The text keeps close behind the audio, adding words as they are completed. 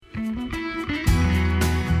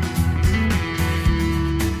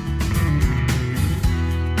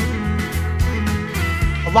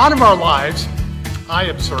lot of our lives, I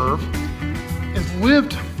observe, is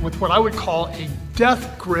lived with what I would call a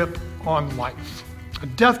death grip on life. A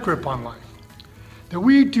death grip on life. That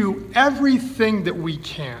we do everything that we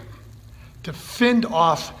can to fend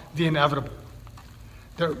off the inevitable.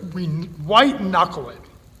 That we white knuckle it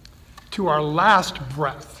to our last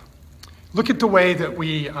breath. Look at the way that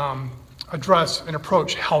we address and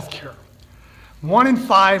approach healthcare. 1 in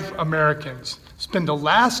 5 Americans spend the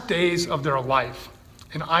last days of their life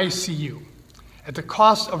in ICU at the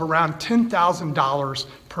cost of around $10,000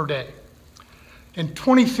 per day. In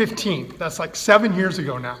 2015, that's like 7 years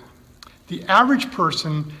ago now, the average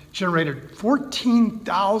person generated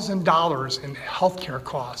 $14,000 in healthcare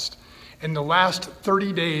costs in the last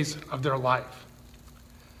 30 days of their life.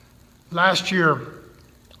 Last year,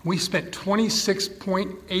 we spent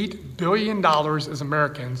 $26.8 billion as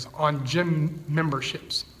Americans on gym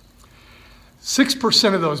memberships.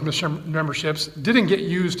 6% of those memberships didn't get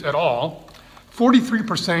used at all.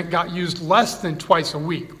 43% got used less than twice a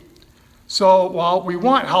week. So while we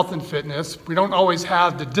want health and fitness, we don't always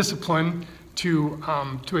have the discipline to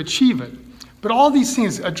achieve it. But all these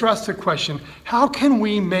things address the question, how can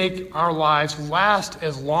we make our lives last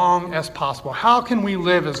as long as possible? How can we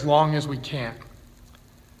live as long as we can?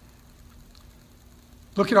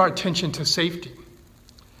 Look at our attention to safety.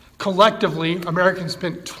 Collectively, Americans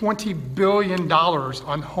spent $20 billion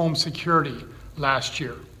on home security last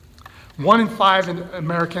year. 1 in 5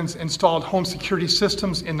 Americans installed home security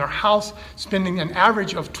systems in their house, spending an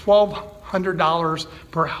average of $1,200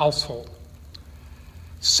 per household.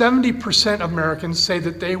 70% of Americans say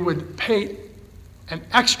that they would pay an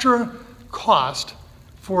extra cost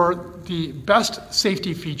for the best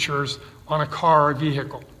safety features on a car or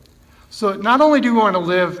vehicle. So not only do we want to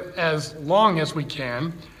live as long as we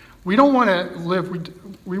can, we don't want to live,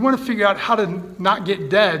 we want to figure out how to not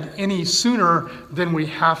get dead any sooner than we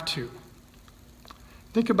have to.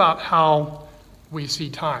 Think about how we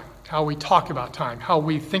see time, how we talk about time, how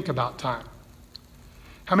we think about time.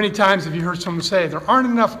 How many times have you heard someone say, there aren't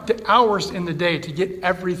enough hours in the day to get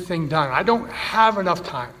everything done. I don't have enough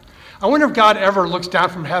time. I wonder if God ever looks down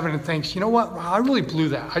from heaven and thinks, you know what, I really blew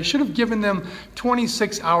that. I should have given them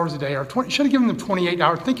 26 hours a day, or should have given them 28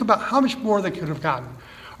 hours. Think about how much more they could have gotten.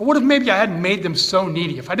 Or what if maybe I hadn't made them so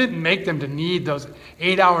needy? If I didn't make them to need those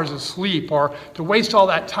 8 hours of sleep, or to waste all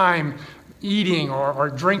that time eating or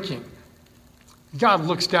drinking. God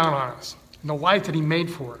looks down on us and the life that He made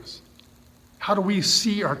for us. How do we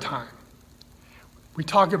see our time? We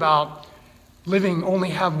talk about living, only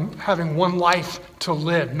having one life to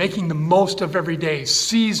live, making the most of every day,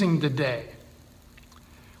 seizing the day.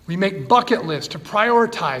 We make bucket lists to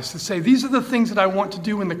prioritize, to say, these are the things that I want to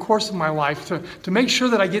do in the course of my life, to make sure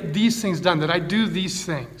that I get these things done, that I do these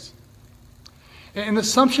things. And the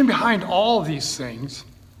assumption behind all of these things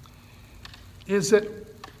is that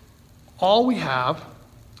all we have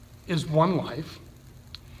is one life,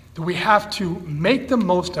 that we have to make the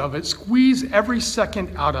most of it, squeeze every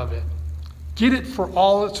second out of it, get it for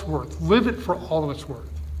all it's worth, live it for all it's worth.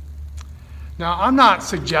 Now, I'm not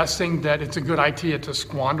suggesting that it's a good idea to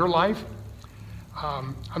squander life.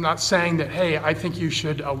 I'm not saying that, hey, I think you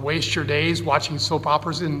should waste your days watching soap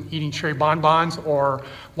operas and eating cherry bonbons, or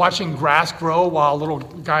watching grass grow while little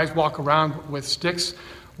guys walk around with sticks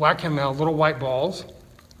whacking little white balls.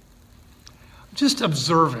 Just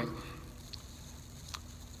observing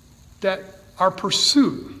that our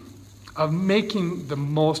pursuit of making the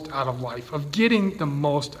most out of life, of getting the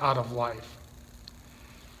most out of life,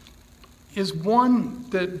 is one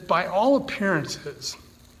that by all appearances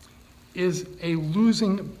is a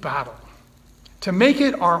losing battle. To make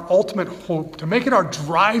it our ultimate hope, to make it our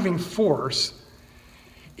driving force,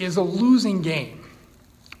 is a losing game.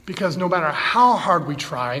 Because no matter how hard we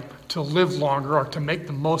try to live longer or to make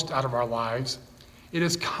the most out of our lives, it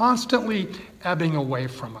is constantly ebbing away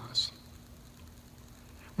from us.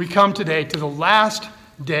 We come today to the last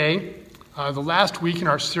day, the last week in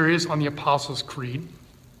our series on the Apostles' Creed,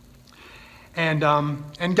 and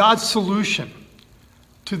God's solution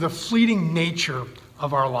to the fleeting nature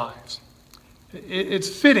of our lives. It's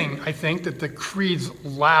fitting, I think, that the Creed's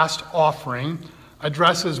last offering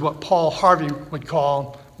addresses what Paul Harvey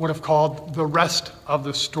would have called the rest of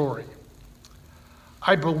the story.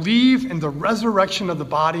 I believe in the resurrection of the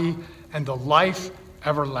body and the life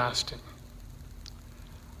everlasting.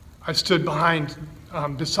 I've stood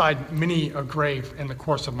beside many a grave in the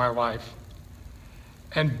course of my life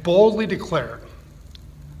and boldly declared,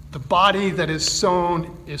 the body that is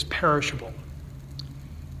sown is perishable.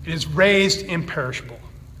 It is raised imperishable.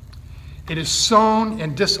 It is sown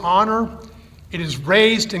in dishonor. It is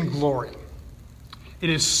raised in glory. It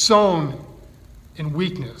is sown in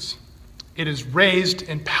weakness. It is raised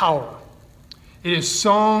in power. It is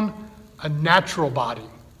sown a natural body.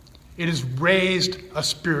 It is raised a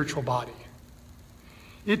spiritual body.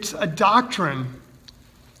 It's a doctrine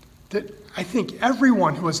that I think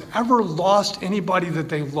everyone who has ever lost anybody that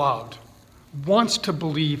they loved wants to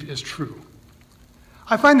believe is true.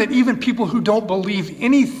 I find that even people who don't believe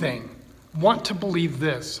anything want to believe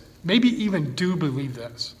this, maybe even do believe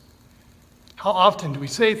this. How often do we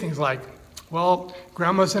say things like, well,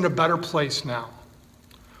 Grandma's in a better place now.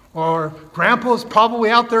 Or Grandpa's probably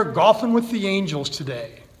out there golfing with the angels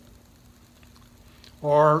today.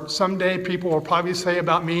 Or someday people will probably say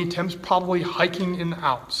about me, Tim's probably hiking in the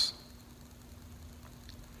Alps.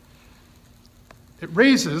 It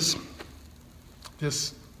raises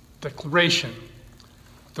this declaration,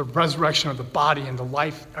 the resurrection of the body and the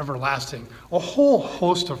life everlasting, a whole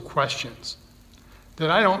host of questions that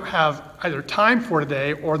I don't have either time for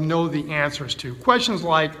today or know the answers to. Questions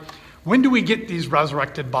like, when do we get these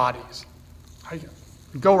resurrected bodies? I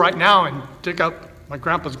go right now and dig up my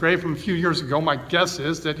grandpa's grave from a few years ago. My guess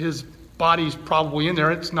is that his body's probably in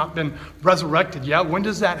there. It's not been resurrected yet. When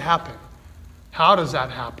does that happen? How does that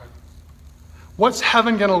happen? What's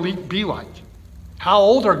heaven going to be like? How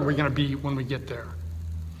old are we going to be when we get there?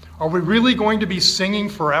 Are we really going to be singing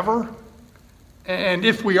forever? And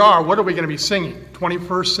if we are, what are we going to be singing?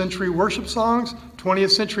 21st century worship songs?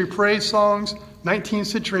 20th century praise songs? 19th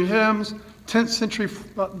century hymns? 10th century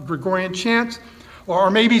Gregorian chants? Or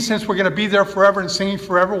maybe since we're going to be there forever and singing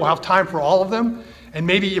forever, we'll have time for all of them? And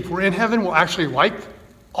maybe if we're in heaven, we'll actually like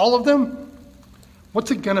all of them? What's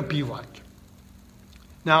it going to be like?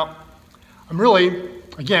 Now, I'm really,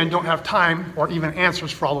 again, don't have time or even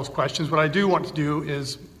answers for all those questions. What I do want to do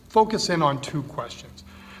is focus in on two questions.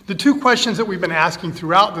 The two questions that we've been asking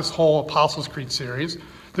throughout this whole Apostles' Creed series,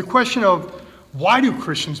 the question of why do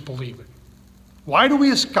Christians believe it? Why do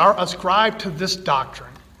we ascribe to this doctrine?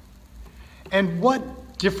 And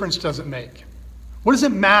what difference does it make? What does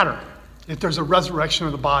it matter if there's a resurrection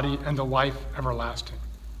of the body and the life everlasting?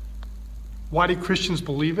 Why do Christians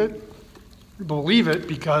believe it? We believe it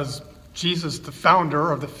because Jesus, the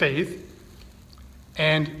founder of the faith,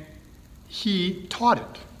 and he taught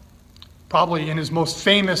it. Probably in his most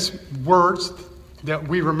famous words that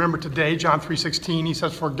we remember today, John 3:16, he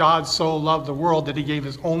says, "For God so loved the world that he gave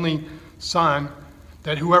his only Son,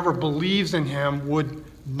 that whoever believes in him would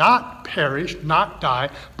not perish, not die,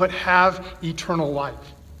 but have eternal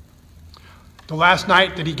life." The last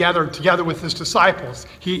night that he gathered together with his disciples,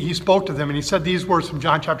 he spoke to them and he said these words from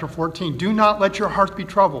John chapter 14, "Do not let your hearts be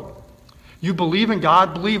troubled. You believe in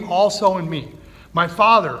God, believe also in me. My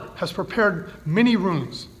Father has prepared many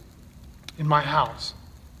rooms in my house.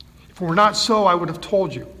 If it were not so, I would have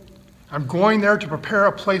told you. I'm going there to prepare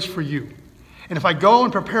a place for you. And if I go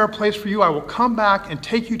and prepare a place for you, I will come back and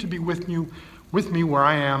take you to be with me where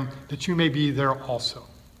I am, that you may be there also."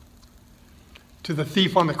 To the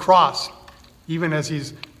thief on the cross, even as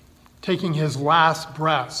he's taking his last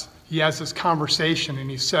breaths, he has this conversation and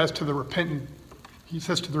he says to the repentant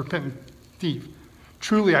thief,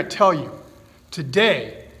 "Truly I tell you,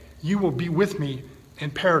 today you will be with me in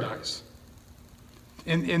paradise."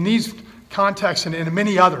 In these contexts and in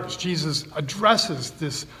many others, Jesus addresses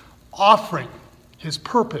this offering, his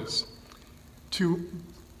purpose, to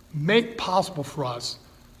make possible for us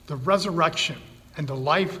the resurrection and the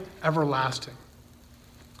life everlasting.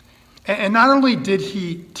 And not only did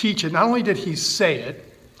he teach it, not only did he say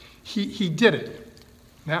it, he did it.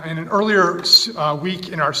 Now, in an earlier week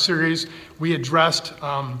in our series, we addressed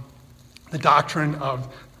the doctrine of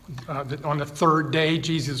that on the third day,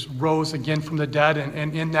 Jesus rose again from the dead.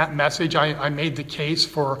 And in that message, I made the case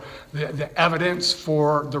for the evidence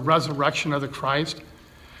for the resurrection of the Christ.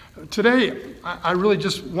 Today, I really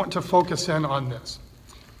just want to focus in on this.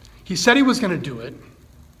 He said he was going to do it.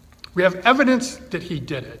 We have evidence that he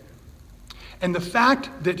did it. And the fact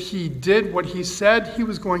that he did what he said he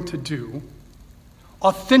was going to do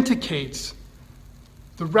authenticates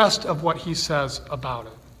the rest of what he says about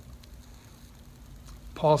it.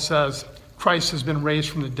 Paul says, Christ has been raised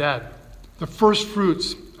from the dead, the first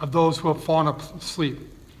fruits of those who have fallen asleep.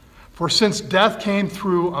 For since death came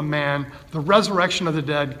through a man, the resurrection of the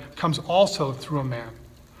dead comes also through a man.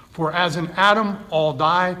 For as in Adam all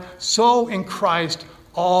die, so in Christ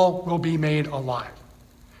all will be made alive.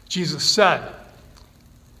 Jesus said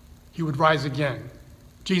he would rise again.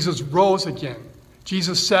 Jesus rose again.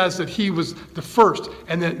 Jesus says that he was the first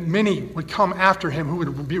and that many would come after him who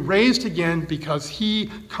would be raised again because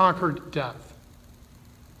he conquered death.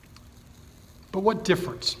 But what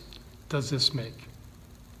difference does this make?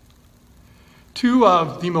 Two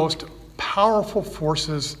of the most powerful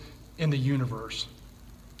forces in the universe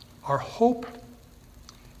are hope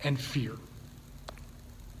and fear.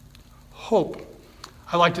 Hope,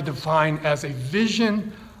 I like to define as a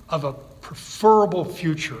vision of a preferable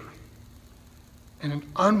future and an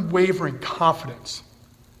unwavering confidence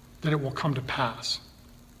that it will come to pass.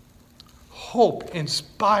 Hope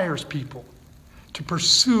inspires people to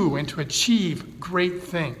pursue and to achieve great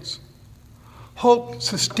things. Hope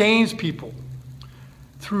sustains people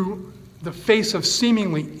through the face of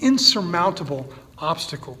seemingly insurmountable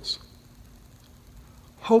obstacles.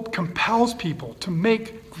 Hope compels people to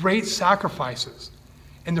make great sacrifices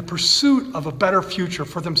in the pursuit of a better future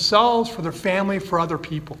for themselves, for their family, for other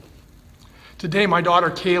people. Today, my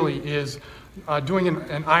daughter Kaylee is doing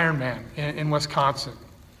an Ironman in Wisconsin.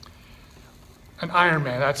 An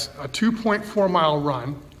Ironman, that's a 2.4-mile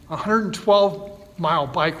run, a 112-mile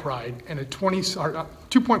bike ride, and a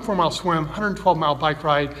 2.4-mile swim, 112-mile bike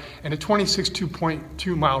ride, and a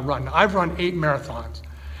 2.2-mile run. Now, I've run 8 marathons,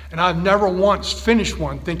 and I've never once finished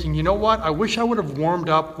one thinking, you know what, I wish I would have warmed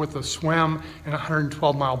up with a swim and a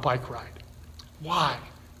 112-mile bike ride. Why?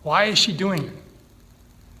 Why is she doing it?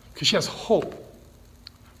 Because she has hope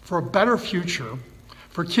for a better future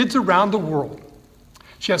for kids around the world.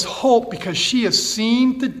 She has hope because she has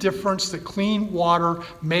seen the difference that clean water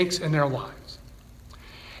makes in their lives.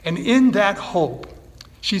 And in that hope,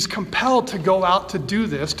 she's compelled to go out to do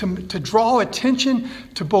this, to draw attention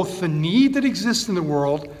to both the need that exists in the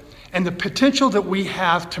world and the potential that we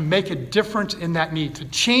have to make a difference in that need, to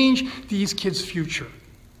change these kids' future.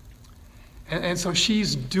 And so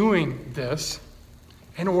she's doing this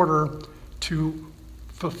in order to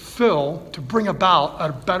to bring about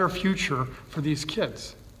a better future for these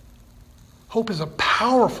kids. Hope is a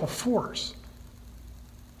powerful force.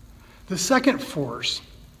 The second force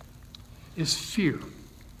is fear.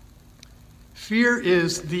 Fear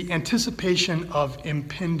is the anticipation of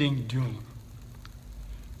impending doom.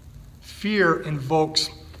 Fear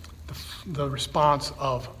invokes the response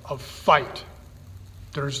of fight.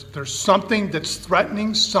 There's something that's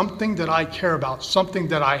threatening, something that I care about, something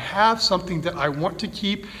that I have, something that I want to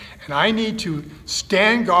keep, and I need to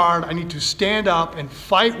stand guard, I need to stand up and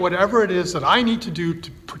fight whatever it is that I need to do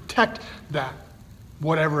to protect that,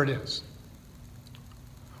 whatever it is.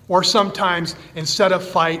 Or sometimes, instead of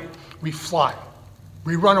fight, we fly.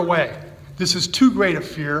 We run away. This is too great a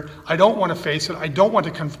fear. I don't want to face it. I don't want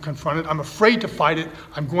to confront it. I'm afraid to fight it.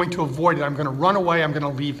 I'm going to avoid it. I'm going to run away. I'm going to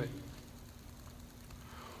leave it.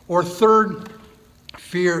 Or third,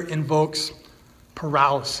 fear invokes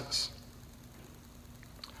paralysis.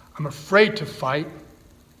 I'm afraid to fight.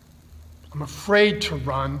 I'm afraid to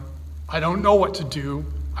run. I don't know what to do.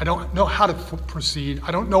 I don't know how to proceed.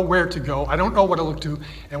 I don't know where to go. I don't know what to look to.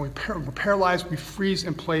 And we're paralyzed, we freeze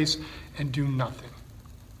in place and do nothing.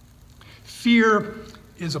 Fear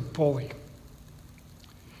is a bully.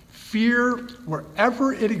 Fear,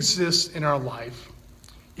 wherever it exists in our life,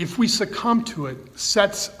 if we succumb to it,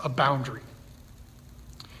 sets a boundary.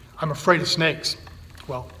 I'm afraid of snakes.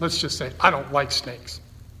 Well, let's just say I don't like snakes.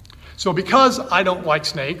 So because I don't like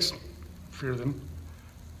snakes, fear them,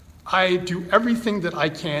 I do everything that I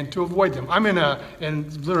can to avoid them. I'm in a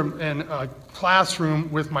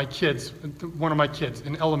classroom with my kids, one of my kids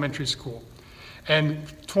in elementary school. And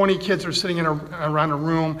 20 kids are sitting around a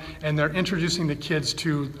room, and they're introducing the kids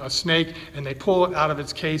to a snake, and they pull it out of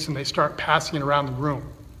its case, and they start passing it around the room.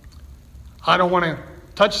 I don't want to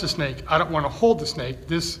touch the snake. I don't want to hold the snake.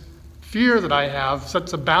 This fear that I have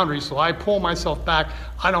sets a boundary, so I pull myself back.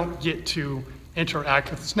 I don't get to interact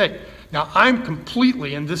with the snake. Now, I'm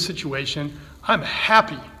completely, in this situation, I'm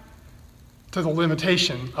happy to the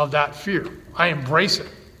limitation of that fear. I embrace it.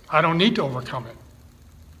 I don't need to overcome it.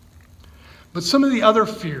 But some of the other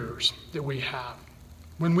fears that we have,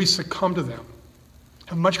 when we succumb to them,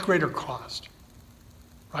 have much greater cost.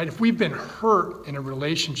 Right? If we've been hurt in a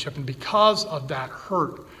relationship, and because of that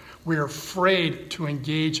hurt, we're afraid to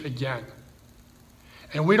engage again,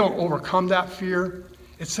 and we don't overcome that fear,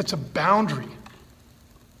 it sets a boundary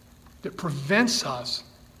that prevents us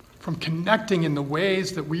from connecting in the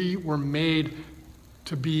ways that we were made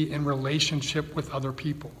to be in relationship with other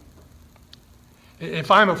people. If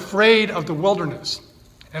I'm afraid of the wilderness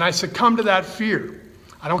and I succumb to that fear,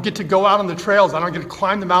 I don't get to go out on the trails, I don't get to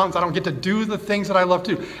climb the mountains, I don't get to do the things that I love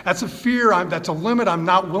to do. That's a fear, that's a limit I'm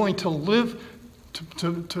not willing to live,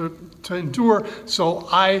 to endure, so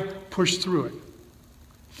I push through it.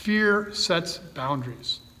 Fear sets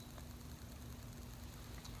boundaries.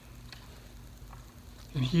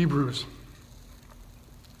 In Hebrews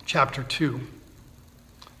chapter 2,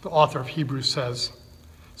 the author of Hebrews says,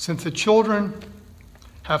 "Since the children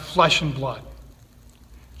have flesh and blood,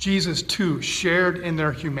 Jesus too shared in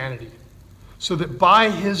their humanity, so that by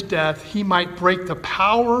his death he might break the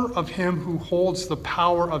power of him who holds the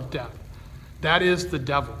power of death, that is, the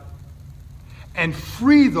devil, and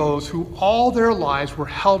free those who all their lives were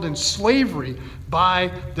held in slavery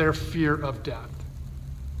by their fear of death.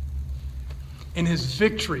 In his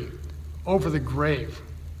victory over the grave,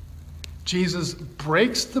 Jesus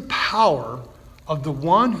breaks the power of the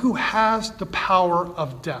one who has the power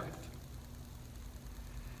of death,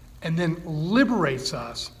 and then liberates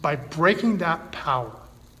us by breaking that power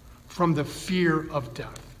from the fear of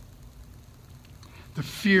death. The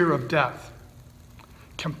fear of death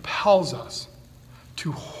compels us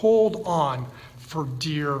to hold on for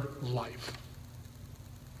dear life,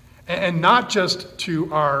 and not just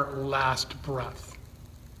to our last breath.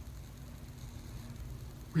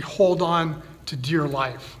 We hold on to dear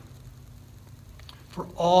life for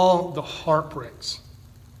all the heartbreaks,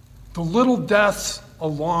 the little deaths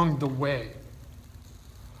along the way,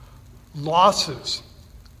 losses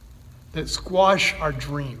that squash our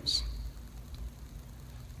dreams,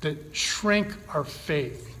 that shrink our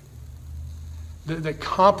faith, that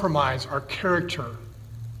compromise our character,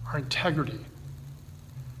 our integrity,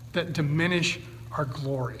 that diminish our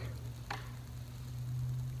glory.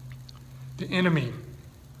 The enemy,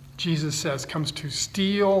 Jesus says, comes to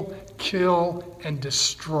steal, kill, and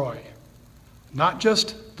destroy. Not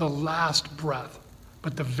just the last breath,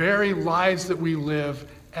 but the very lives that we live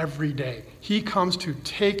every day. He comes to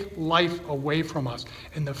take life away from us.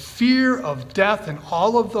 And the fear of death and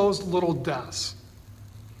all of those little deaths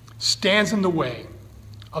stands in the way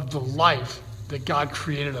of the life that God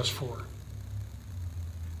created us for.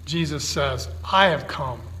 Jesus says, I have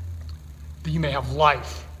come that you may have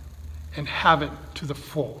life and have it to the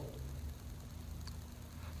full.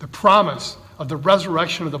 The promise of the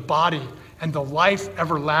resurrection of the body and the life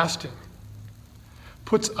everlasting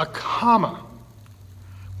puts a comma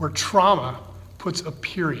where trauma puts a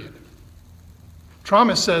period.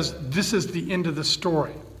 Trauma says this is the end of the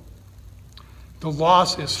story. The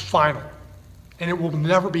loss is final, and it will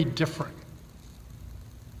never be different.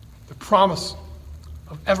 The promise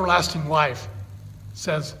of everlasting life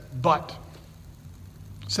says but,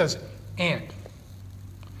 says and.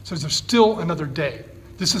 Says there's still another day.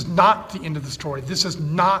 This is not the end of the story. This is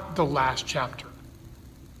not the last chapter.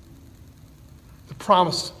 The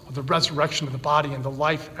promise of the resurrection of the body and the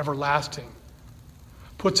life everlasting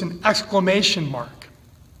puts an exclamation mark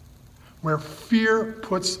where fear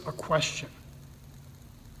puts a question.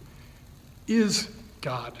 Is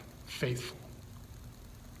God faithful?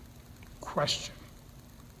 Question.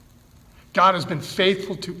 God has been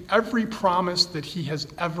faithful to every promise that he has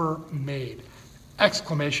ever made.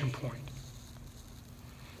 Exclamation point.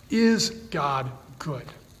 Is God good?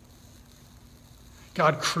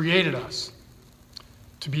 God created us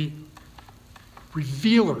to be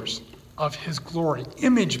revealers of his glory,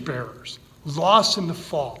 image bearers, lost in the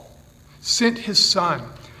fall, sent his Son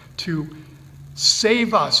to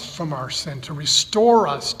save us from our sin, to restore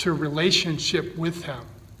us to a relationship with him,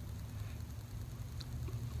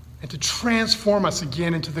 and to transform us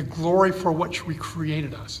again into the glory for which we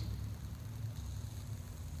created us.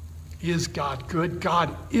 Is God good?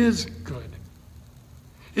 God is good.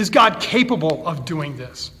 Is God capable of doing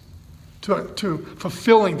this, to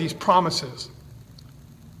fulfilling these promises,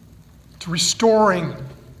 to restoring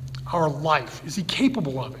our life? Is he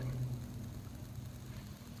capable of it?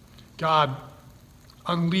 God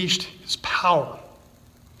unleashed his power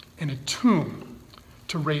in a tomb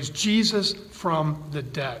to raise Jesus from the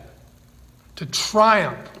dead, to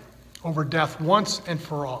triumph over death once and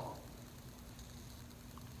for all.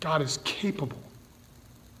 God is capable.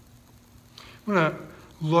 I'm going to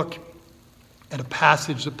look at a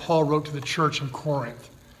passage that Paul wrote to the church in Corinth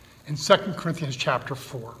in 2 Corinthians chapter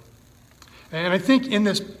 4. And I think in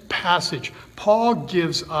this passage, Paul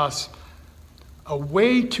gives us a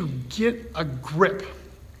way to get a grip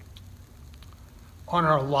on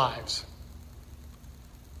our lives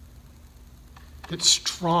that's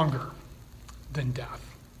stronger than death.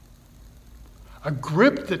 A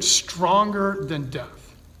grip that's stronger than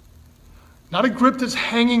death. Not a grip that's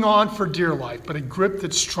hanging on for dear life, but a grip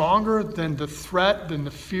that's stronger than the threat, than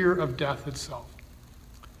the fear of death itself.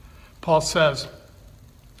 Paul says,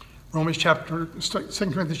 2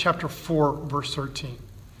 Corinthians chapter 4, verse 13,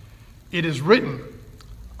 it is written,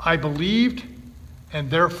 I believed, and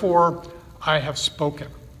therefore I have spoken.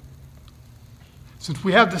 Since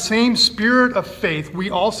we have the same spirit of faith, we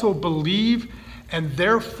also believe and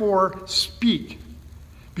therefore speak,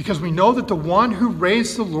 because we know that the one who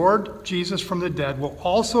raised the Lord Jesus from the dead will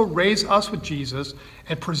also raise us with Jesus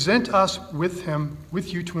and present us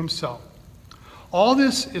with you to himself. All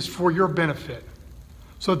this is for your benefit,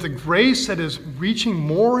 so that the grace that is reaching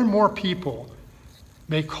more and more people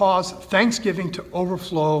may cause thanksgiving to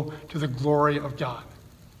overflow to the glory of God.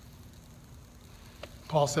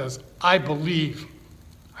 Paul says, I believe,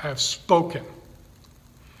 I have spoken.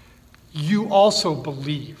 You also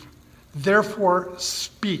believe, therefore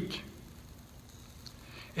speak.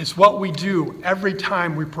 It's what we do every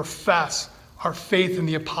time we profess our faith in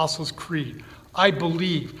the Apostles' Creed. I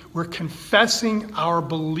believe. We're confessing our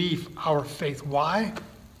belief, our faith. Why?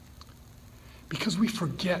 Because we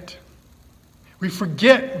forget. We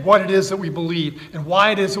forget what it is that we believe and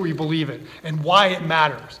why it is that we believe it and why it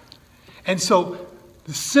matters. And so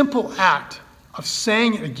the simple act of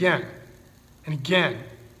saying it again and again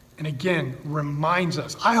and again reminds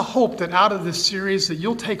us. I hope that out of this series that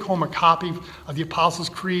you'll take home a copy of the Apostles'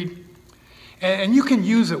 Creed, and you can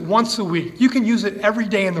use it once a week. You can use it every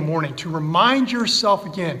day in the morning to remind yourself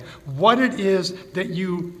again what it is that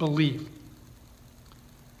you believe.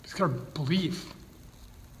 It's got to believe.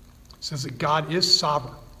 It says that God is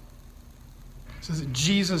sovereign. It says that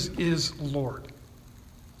Jesus is Lord. It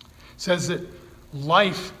says that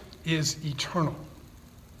life is eternal.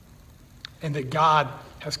 And that God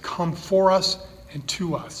has come for us and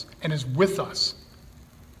to us and is with us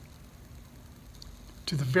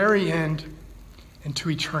to the very end and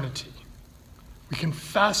to eternity. We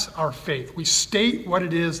confess our faith. We state what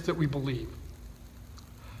it is that we believe.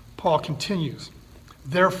 Paul continues,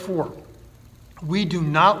 therefore, we do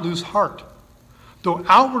not lose heart. Though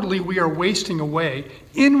outwardly we are wasting away,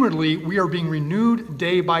 inwardly we are being renewed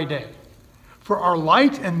day by day. For our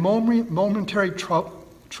light and momentary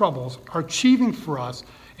troubles are achieving for us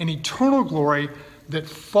an eternal glory that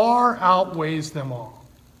far outweighs them all.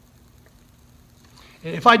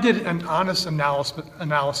 If I did an honest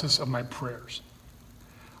analysis of my prayers,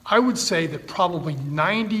 I would say that probably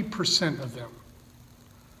 90% of them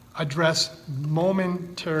address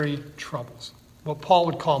momentary troubles, what Paul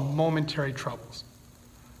would call momentary troubles,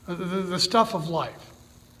 the stuff of life.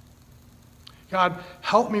 God,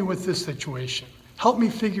 help me with this situation. Help me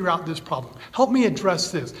figure out this problem. Help me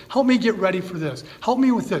address this. Help me get ready for this. Help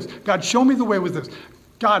me with this. God, show me the way with this.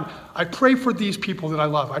 God, I pray for these people that I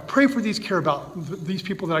love. I pray for these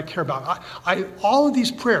people that I care about. All of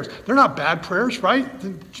these prayers, they're not bad prayers, right?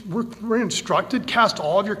 We're instructed, cast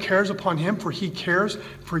all of your cares upon him, for he cares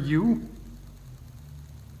for you.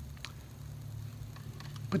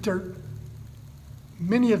 But they're,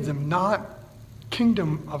 many of them, not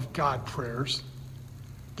kingdom of God prayers.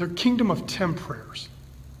 They're kingdom of Tim prayers.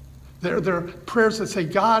 They're prayers that say,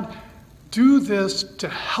 God, do this to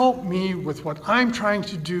help me with what I'm trying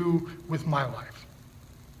to do with my life.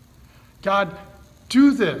 God,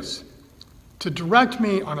 do this to direct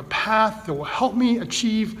me on a path that will help me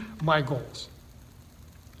achieve my goals.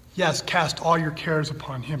 Yes, cast all your cares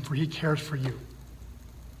upon him, for he cares for you.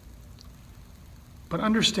 But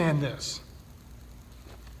understand this,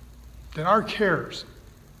 that our cares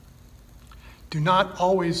do not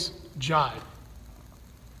always jive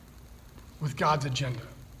with God's agenda.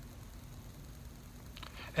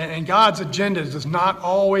 And God's agenda does not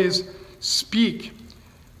always speak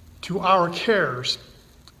to our cares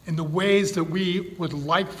in the ways that we would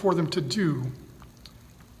like for them to do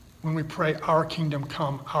when we pray, our kingdom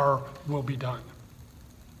come, our will be done.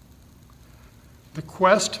 The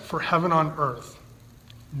quest for heaven on earth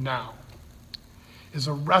now is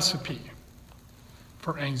a recipe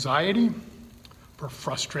for anxiety, for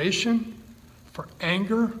frustration, for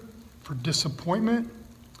anger, for disappointment,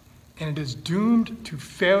 and it is doomed to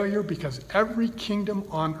failure because every kingdom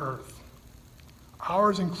on earth,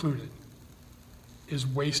 ours included, is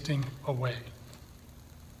wasting away.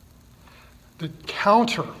 The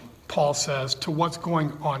counter, Paul says, to what's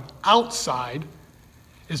going on outside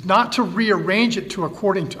is not to rearrange it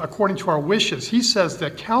according to our wishes. He says the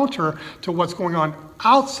counter to what's going on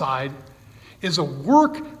outside is a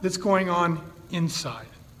work that's going on inside.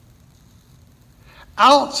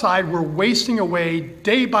 Outside, we're wasting away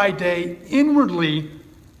day by day. Inwardly,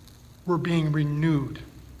 we're being renewed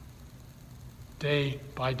day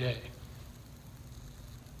by day.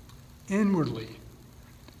 Inwardly,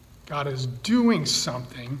 God is doing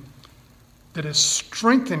something that is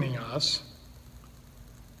strengthening us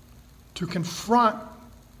to confront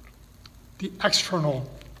the external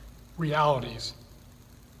realities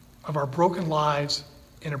of our broken lives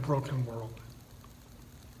in a broken world.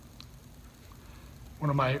 One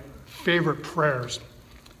of my favorite prayers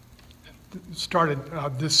started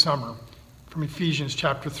this summer from Ephesians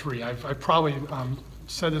chapter 3. I've probably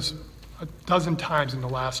said this a dozen times in the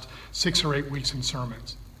last 6 or 8 weeks in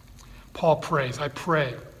sermons. Paul prays, I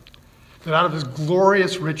pray that out of his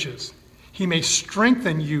glorious riches He may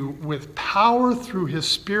strengthen you with power through his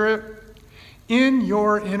Spirit in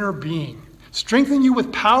your inner being. Strengthen you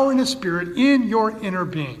with power in his Spirit in your inner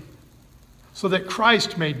being, so that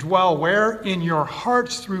Christ may dwell where? In your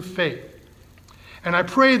hearts through faith. And I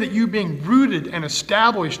pray that you, being rooted and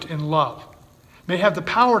established in love, may have the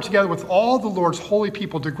power together with all the Lord's holy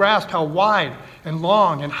people to grasp how wide and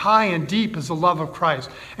long and high and deep is the love of Christ,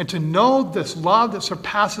 and to know this love that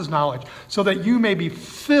surpasses knowledge, so that you may be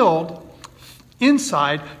filled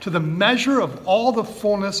inside to the measure of all the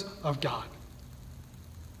fullness of God.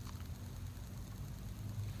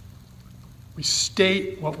 We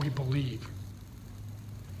state what we believe.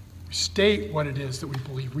 We state what it is that we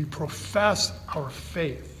believe. We profess our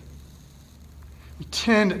faith. We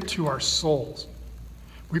tend to our souls.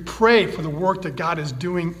 We pray for the work that God is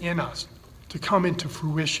doing in us to come into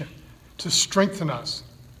fruition, to strengthen us,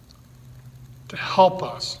 to help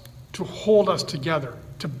us, to hold us together,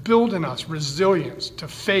 to build in us resilience to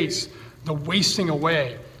face the wasting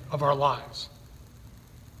away of our lives.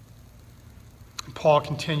 And Paul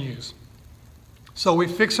continues, so we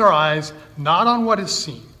fix our eyes not on what is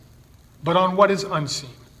seen, but on what is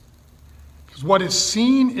unseen. Because what is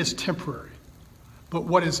seen is temporary, but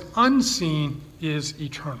what is unseen is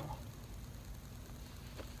eternal.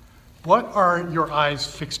 What are your eyes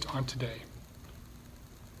fixed on today?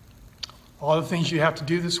 All the things you have to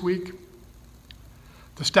do this week?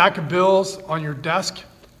 The stack of bills on your desk?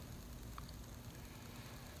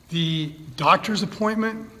 The doctor's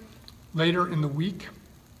appointment later in the week?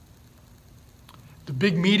 The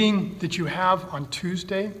big meeting that you have on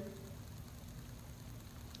Tuesday?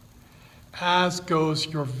 As goes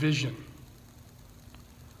your vision,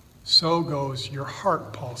 so goes your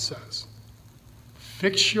heart, Paul says.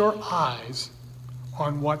 Fix your eyes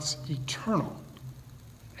on what's eternal,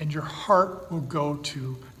 and your heart will go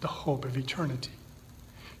to the hope of eternity.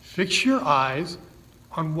 Fix your eyes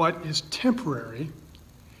on what is temporary,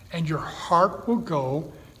 and your heart will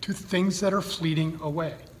go to things that are fleeting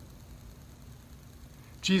away.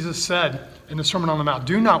 Jesus said in the Sermon on the Mount,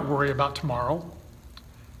 do not worry about tomorrow.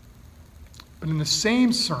 But in the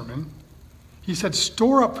same sermon, he said,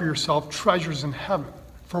 store up for yourself treasures in heaven.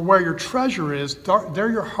 For where your treasure is,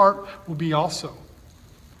 there your heart will be also.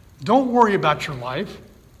 Don't worry about your life,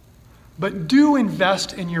 but do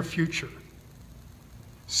invest in your future.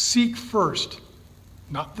 Seek first,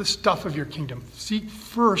 not the stuff of your kingdom. Seek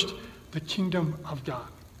first the kingdom of God.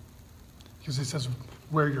 Because it says,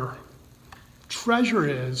 where your treasure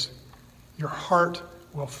is, your heart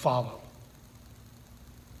will follow.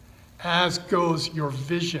 As goes your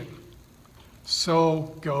vision,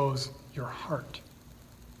 so goes your heart.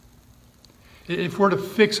 If we're to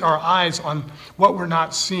fix our eyes on what we're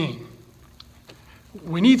not seeing,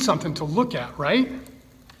 we need something to look at, right?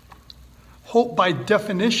 Hope, by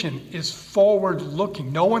definition, is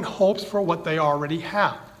forward-looking. No one hopes for what they already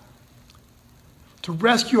have. To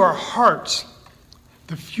rescue our hearts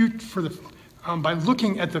by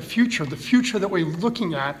looking at the future that we're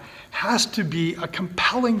looking at has to be a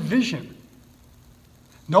compelling vision.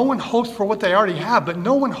 No one hopes for what they already have, but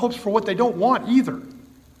no one hopes for what they don't want either.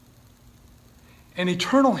 An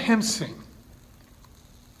eternal hymn sing.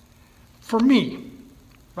 For me,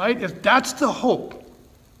 right? If that's the hope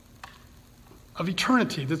of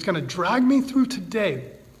eternity that's going to drag me through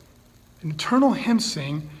today, an eternal hymn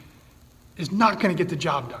sing is not going to get the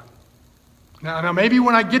job done. Now maybe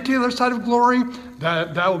when I get to the other side of glory,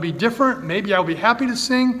 that will be different. Maybe I'll be happy to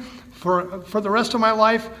sing for the rest of my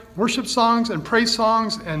life, worship songs and praise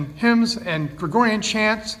songs and hymns and Gregorian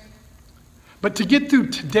chants. But to get through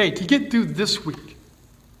today, to get through this week,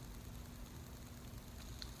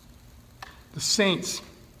 the saints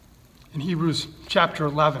in Hebrews chapter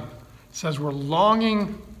 11 says we're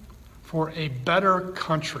longing for a better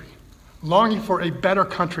country,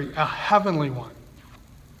 a heavenly one.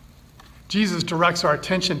 Jesus directs our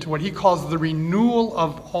attention to what he calls the renewal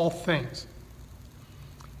of all things.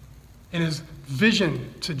 In his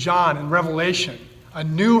vision to John in Revelation, a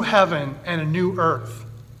new heaven and a new earth,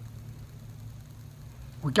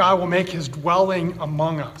 where God will make his dwelling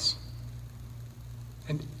among us.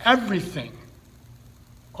 And everything,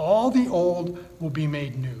 all the old, will be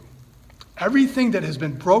made new. Everything that has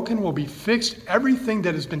been broken will be fixed. Everything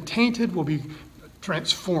that has been tainted will be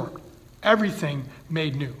transformed. Everything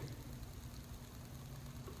made new.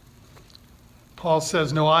 Paul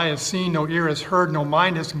says, no eye has seen, no ear has heard, no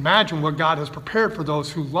mind has imagined what God has prepared for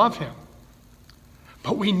those who love him.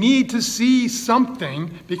 But we need to see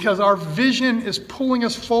something because our vision is pulling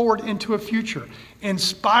us forward into a future,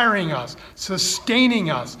 inspiring us, sustaining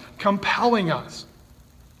us, compelling us.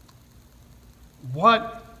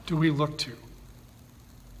 What do we look to?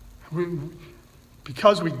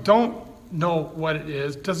 Because we don't know what it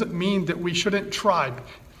is, doesn't mean that we shouldn't try.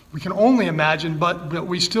 We can only imagine, but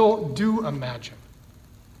we still do imagine.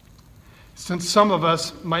 Since some of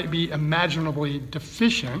us might be imaginably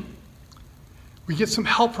deficient, we get some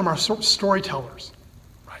help from our storytellers.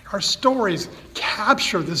 Right? Our stories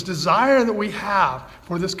capture this desire that we have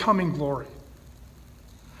for this coming glory.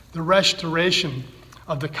 The restoration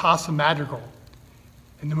of the Casa Madrigal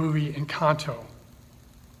in the movie Encanto,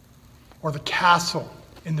 or the castle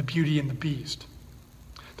in The Beauty and the Beast,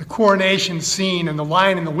 the coronation scene in The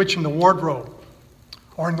Lion and the Witch and the Wardrobe,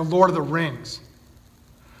 or in The Lord of the Rings,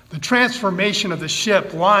 the transformation of the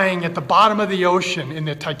ship lying at the bottom of the ocean in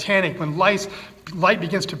the Titanic when light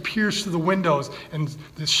begins to pierce through the windows and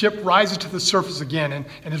the ship rises to the surface again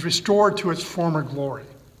and is restored to its former glory.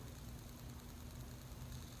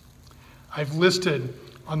 I've listed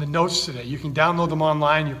on the notes today, you can download them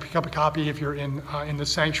online, you pick up a copy if you're in the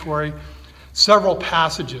sanctuary, several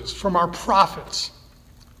passages from our prophets,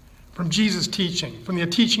 from Jesus' teaching, from the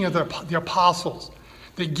teaching of the apostles,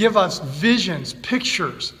 that give us visions,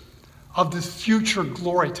 pictures of this future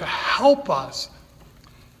glory to help us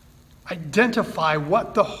identify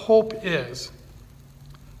what the hope is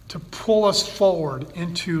to pull us forward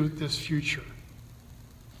into this future.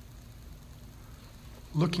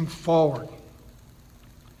 Looking forward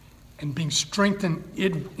and being strengthened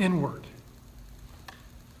inward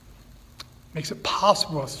makes it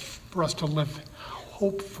possible for us to live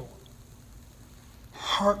hopeful,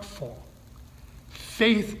 heartful,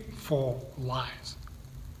 faithful lives.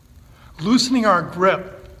 Loosening our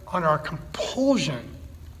grip on our compulsion,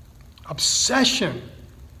 obsession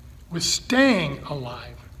with staying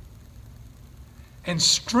alive, and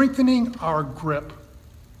strengthening our grip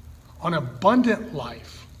on abundant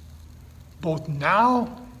life, both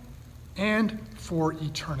now and for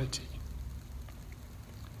eternity.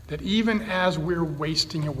 That even as we're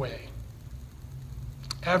wasting away,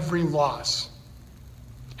 every loss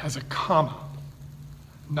has a comma,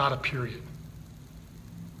 not a period.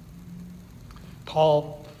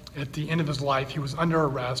 Paul, at the end of his life, he was under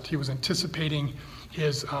arrest. He was anticipating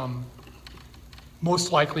his,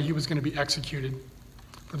 most likely he was going to be executed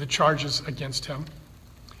for the charges against him.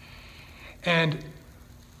 And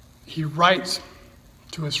he writes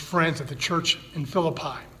to his friends at the church in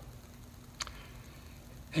Philippi.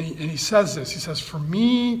 And he says this, he says, "For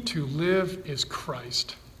me to live is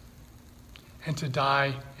Christ, and to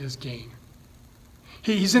die is gain."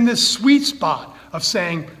 He's in this sweet spot of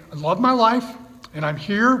saying, I love my life, and I'm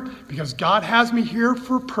here because God has me here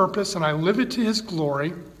for a purpose, and I live it to his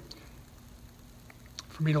glory.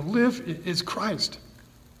 For me to live is Christ.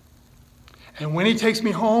 And when he takes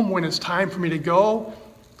me home, when it's time for me to go,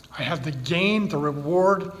 I have the gain, the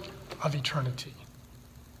reward of eternity.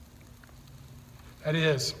 That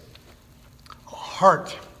is a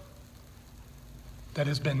heart that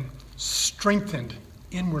has been strengthened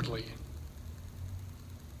inwardly,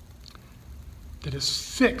 that is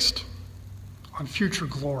fixed on future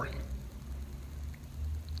glory,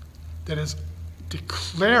 that is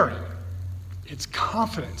declaring its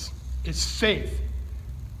confidence, its faith,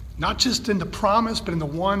 not just in the promise, but in the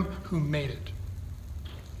one who made it.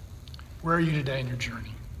 Where are you today in your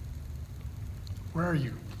journey? Where are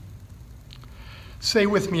you? Say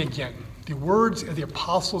with me again the words of the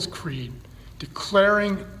Apostles' Creed,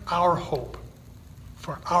 declaring our hope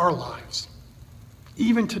for our lives,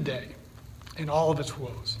 even today, in all of its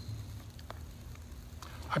woes.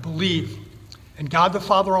 I believe in God the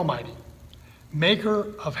Father Almighty,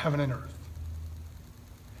 maker of heaven and earth,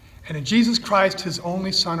 and in Jesus Christ, his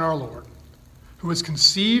only Son, our Lord, who was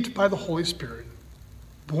conceived by the Holy Spirit,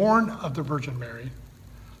 born of the Virgin Mary,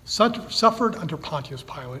 suffered under Pontius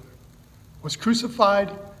Pilate, was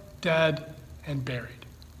crucified, dead, and buried.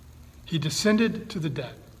 He descended to the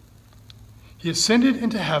dead. He ascended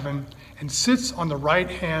into heaven and sits on the right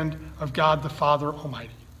hand of God the Father Almighty.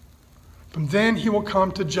 From then he will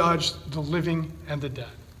come to judge the living and the dead.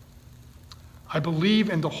 I believe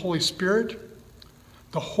in the Holy Spirit,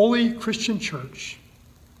 the holy Christian church,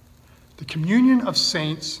 the communion of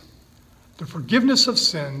saints, the forgiveness of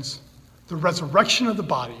sins, the resurrection of the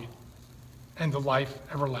body, and the life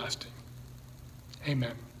everlasting.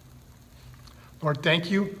 Amen. Lord,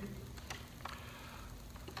 thank you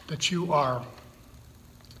that you are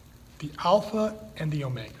the Alpha and the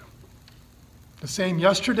Omega, the same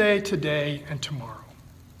yesterday, today, and tomorrow.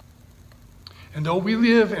 And though we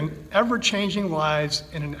live in ever-changing lives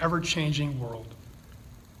in an ever-changing world,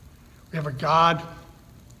 we have a God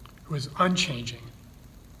who is unchanging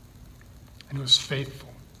and who is faithful.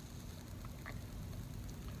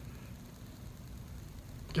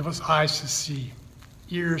 Give us eyes to see,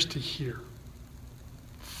 ears to hear,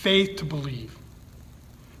 faith to believe,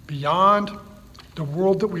 beyond the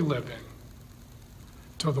world that we live in,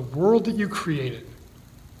 to the world that you created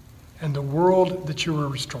and the world that you are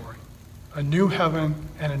restoring, a new heaven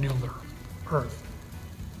and a new earth,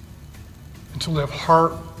 and to live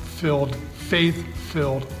heart-filled,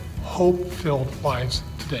 faith-filled, hope-filled lives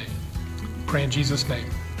today. Pray in Jesus' name,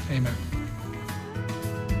 amen.